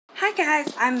Hi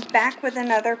guys, I'm back with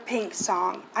another Pink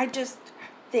song. I just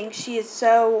think she is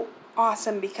so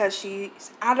awesome because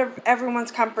she's out of everyone's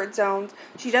comfort zones.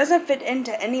 She doesn't fit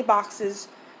into any boxes.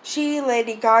 She,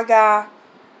 Lady Gaga,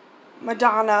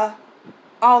 Madonna,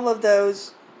 all of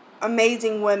those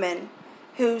amazing women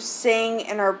who sing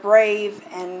and are brave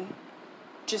and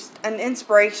just an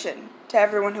inspiration to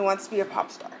everyone who wants to be a pop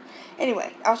star.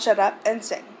 Anyway, I'll shut up and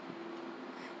sing.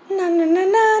 Na na na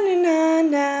na na na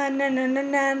na na na na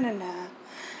na na na.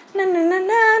 Na na na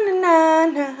na na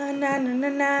na na na na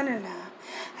na na na.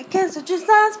 I guess I just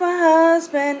lost my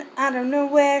husband. I don't know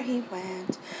where he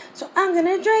went. So I'm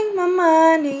gonna drink my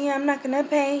money. I'm not gonna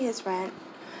pay his rent.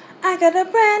 I got a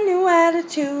brand new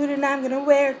attitude and I'm gonna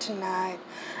wear it tonight.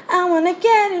 I wanna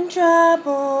get in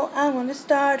trouble. I wanna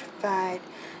start a fight.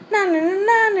 Na na na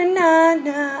na na na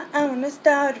na. I wanna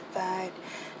start a fight.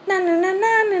 Na na na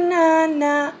na na na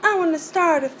na. I wanna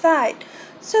start a fight.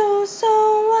 So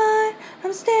what?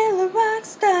 I'm still a rock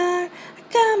star. I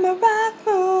got my rock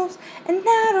moves and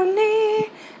I don't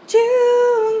need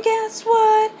you. And guess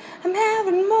what? I'm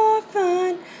having more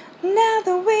fun. Now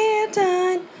that we're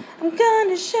done, I'm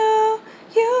gonna show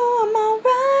you I'm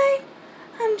alright.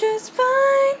 I'm just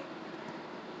fine.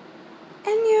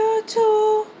 And you're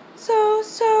too. So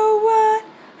what?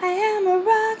 I am a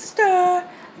rock star.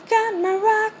 I got my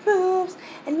rock moves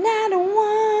and I don't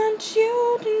want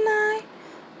you tonight.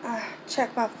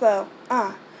 Check my flow.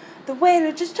 The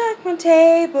waiter just took my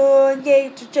table and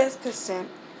gave to Jessica Sim.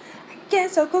 I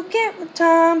guess I'll go get with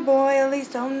Tomboy, at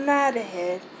least I'll not a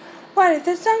hit. What if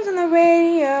the song's on the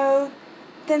radio?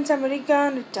 Then somebody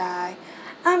gonna die.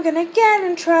 I'm gonna get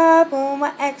in trouble,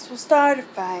 my ex will start a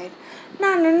fight.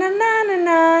 Na na na na na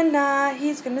na na,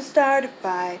 he's gonna start a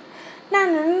fight. Na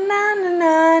na na na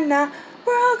na na,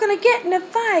 we're all gonna get in a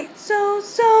fight. So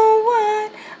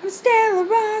what? I'm still a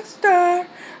rock star.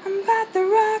 I've got the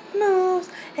rock moves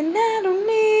and I don't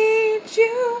need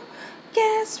you.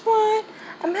 Guess what?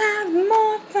 I'm having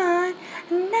more fun.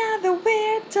 And now that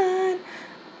we're done,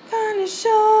 gonna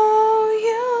show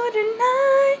you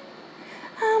tonight.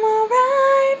 I'm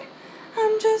alright,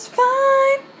 I'm just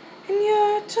fine. And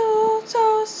you're too,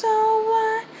 so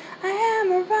what? I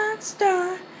am a rock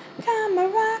star, got my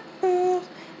rock moves.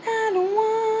 I don't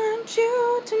want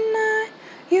you tonight.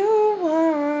 You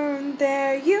weren't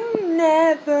there, you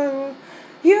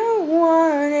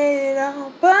wanted it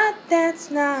all, but that's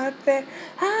not fair.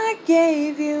 I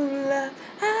gave you love,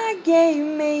 I gave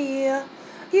me up.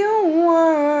 You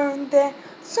weren't there,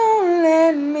 so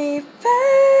let me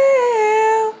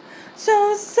fail.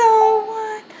 So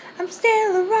what? I'm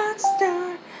still a rock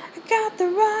star. I got the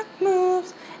rock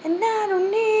moves, and I don't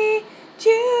need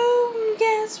you. And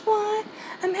guess what?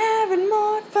 I'm having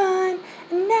more fun,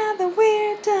 and now that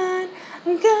we're done,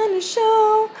 I'm gonna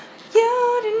show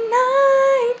you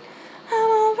tonight. I'm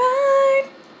alright,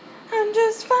 I'm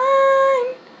just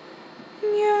fine.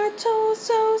 And you're too,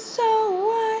 so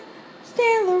what? I'm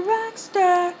still a rock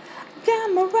star. I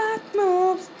got my rock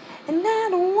moves, and I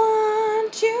don't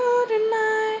want you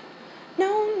tonight.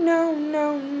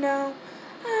 No,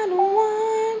 I don't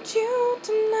want you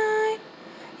tonight.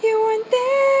 You weren't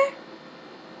there.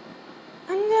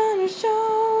 I'm gonna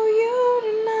show you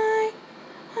tonight.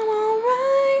 I'm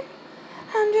alright,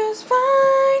 I'm just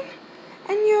fine.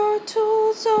 And you're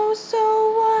too, so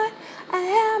what? I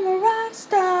am a rock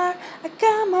star. I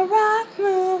got my rock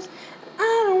moves.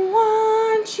 I don't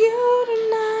want you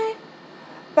tonight.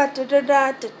 Ba da da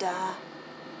da da da.